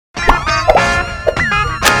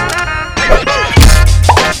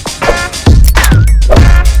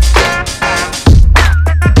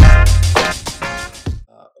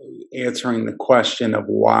answering the question of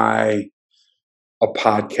why a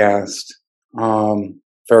podcast.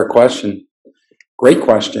 Fair question. Great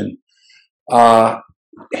question. Uh,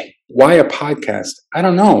 why a podcast? I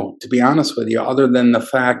don't know, to be honest with you, other than the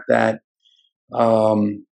fact that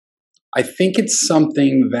um, I think it's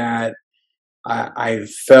something that I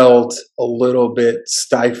felt a little bit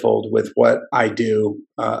stifled with what I do,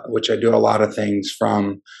 which I do a lot of things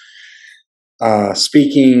from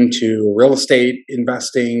speaking to real estate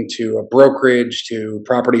investing to a brokerage to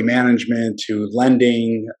property management to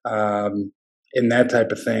lending and that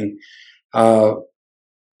type of thing. Uh,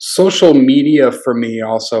 Social media for me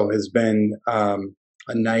also has been a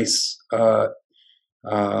nice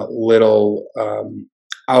little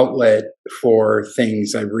outlet for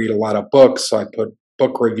things. I read a lot of books, so I put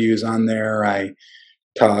book reviews on there. I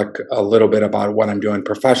talk a little bit about what I'm doing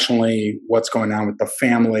professionally, what's going on with the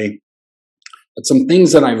family. But some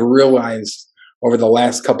things that I've realized over the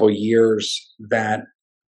last couple of years that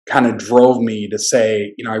kind of drove me to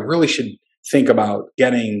say, I really should think about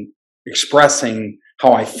expressing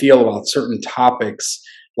how I feel about certain topics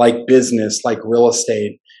like business, like real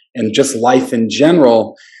estate, and just life in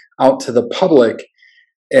general out to the public.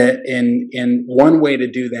 And one way to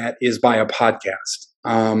do that is by a podcast.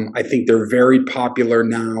 I think they're very popular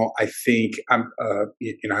now. I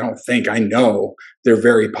know they're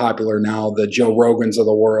very popular now. The Joe Rogans of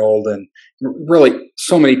the world, and really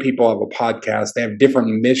so many people have a podcast. They have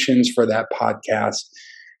different missions for that podcast.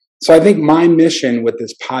 So I think my mission with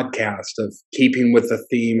this podcast of keeping with the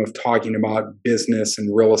theme of talking about business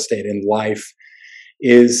and real estate and life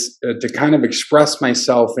is to kind of express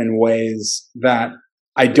myself in ways that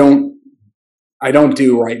I don't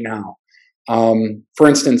do right now. For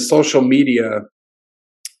instance, social media,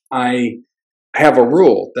 I have a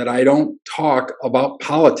rule that I don't talk about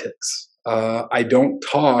politics. I don't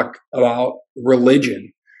talk about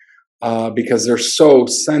religion because they're so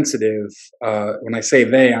sensitive. When I say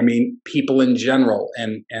they, I mean people in general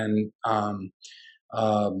and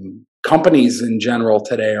companies in general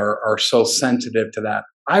today are so sensitive to that.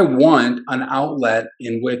 I want an outlet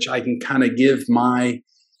in which I can kind of give my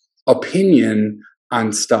opinion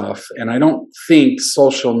on stuff. And I don't think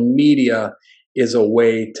social media is a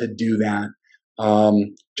way to do that.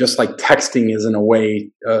 Just like texting isn't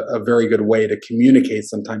a very good way to communicate.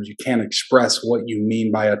 Sometimes you can't express what you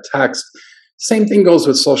mean by a text. Same thing goes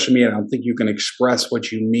with social media. I don't think you can express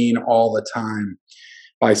what you mean all the time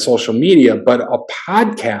by social media, but a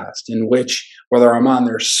podcast in which, whether I'm on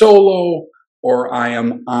there solo or I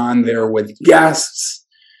am on there with guests,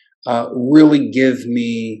 really give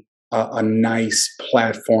me a nice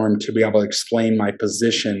platform to be able to explain my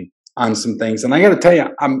position on some things. And I got to tell you,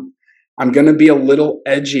 I'm going to be a little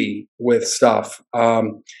edgy with stuff. I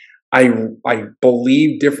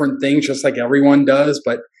believe different things just like everyone does,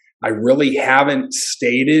 but I really haven't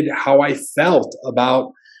stated how I felt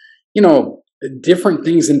about, different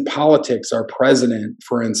things in politics. Our president,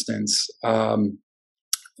 for instance,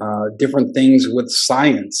 different things with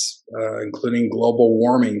science, including global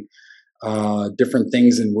warming, different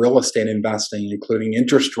things in real estate investing, including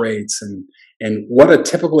interest rates and what a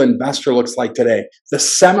typical investor looks like today. The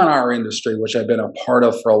seminar industry, which I've been a part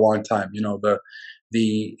of for a long time,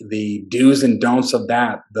 the do's and don'ts of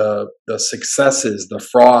that, the successes, the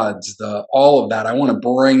frauds, all of that. I want to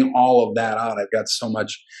bring all of that out. I've got so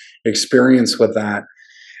much experience with that.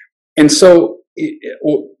 And so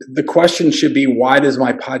the question should be, why does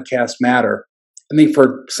my podcast matter? I think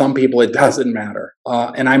for some people it doesn't matter.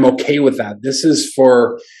 And I'm okay with that. This is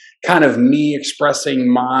for kind of me expressing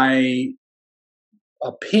my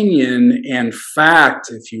opinion and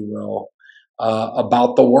fact, if you will,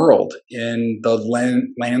 about the world in the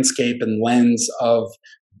landscape and lens of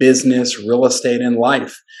business, real estate, and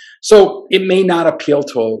life. So it may not appeal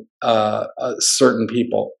to certain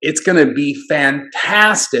people. It's going to be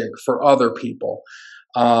fantastic for other people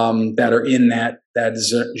that are in that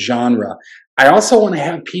genre. I also want to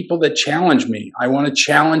have people that challenge me. I want to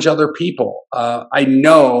challenge other people. I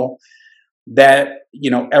know that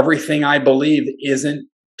everything I believe isn't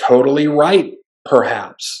totally right.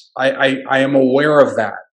 Perhaps I am aware of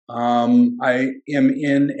that. I am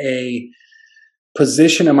in a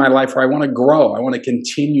position in my life where I want to grow. I want to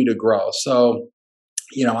continue to grow. So,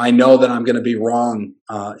 I know that I'm going to be wrong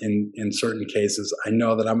in certain cases. I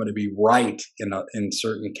know that I'm going to be right in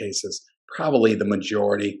certain cases. Probably the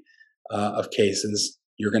majority of cases,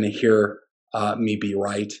 you're going to hear me be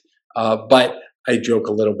right. But I joke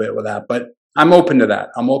a little bit with that. But I'm open to that.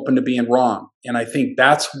 I'm open to being wrong. And I think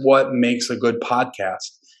that's what makes a good podcast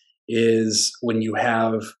is when you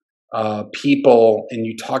have people and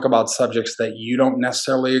you talk about subjects that you don't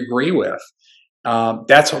necessarily agree with.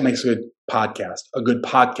 That's what makes a good podcast. A good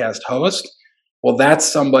podcast host, well, that's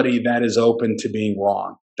somebody that is open to being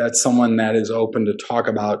wrong. That's someone that is open to talk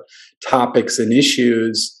about topics and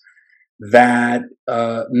issues that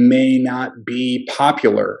may not be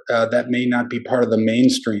popular, that may not be part of the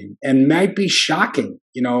mainstream, and might be shocking.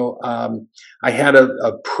 I had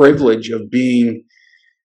a privilege of being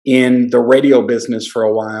in the radio business for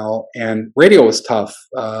a while, and radio was tough.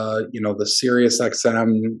 The Sirius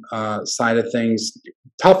XM side of things,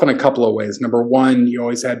 tough in a couple of ways. Number one, you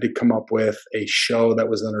always had to come up with a show that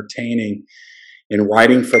was entertaining, and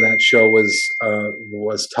writing for that show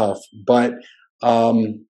was tough. But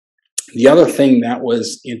the other thing that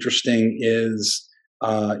was interesting is,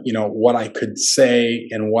 what I could say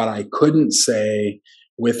and what I couldn't say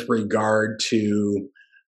with regard to,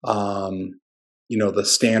 the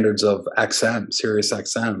standards of XM, Sirius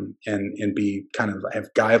XM, and be kind of have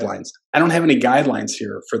guidelines. I don't have any guidelines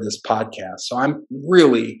here for this podcast, so I'm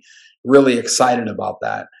really, really excited about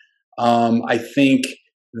that. I think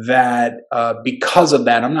that because of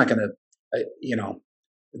that, I'm not going to,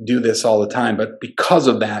 do this all the time, but because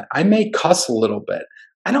of that, I may cuss a little bit.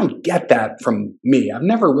 I don't get that from me. I've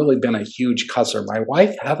never really been a huge cusser. My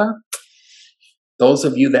wife, Heather, those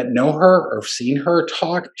of you that know her or have seen her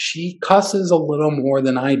talk, she cusses a little more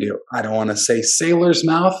than I do. I don't want to say sailor's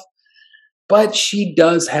mouth, but she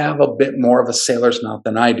does have a bit more of a sailor's mouth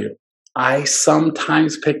than I do. I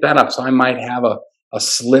sometimes pick that up, so I might have a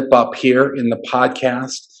slip up here in the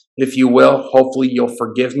podcast, if you will. Hopefully you'll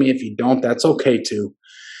forgive me. If you don't, that's okay too.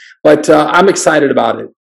 But I'm excited about it.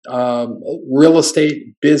 Real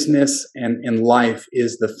estate, business, and life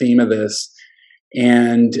is the theme of this.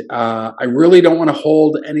 And I really don't want to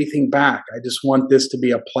hold anything back. I just want this to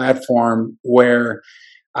be a platform where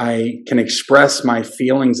I can express my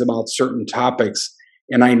feelings about certain topics.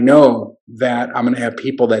 And I know that I'm going to have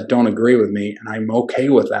people that don't agree with me, and I'm okay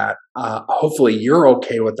with that. Hopefully you're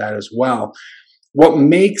okay with that as well. What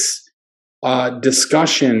makes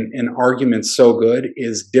discussion and arguments so good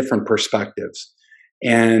is different perspectives.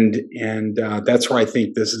 And that's where I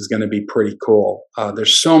think this is going to be pretty cool.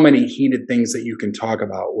 There's so many heated things that you can talk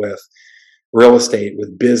about with real estate,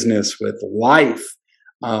 with business, with life.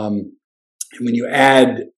 And when you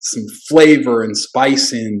add some flavor and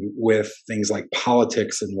spice in with things like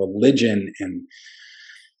politics and religion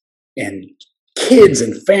and kids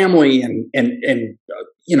and family and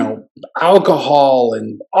alcohol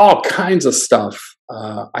and all kinds of stuff,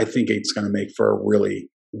 I think it's going to make for a really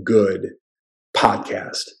good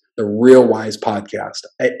podcast, the REALWISE podcast.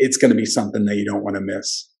 It's going to be something that you don't want to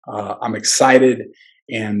miss. I'm excited,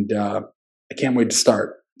 and I can't wait to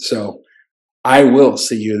start. So I will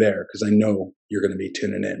see you there because I know you're going to be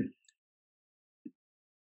tuning in.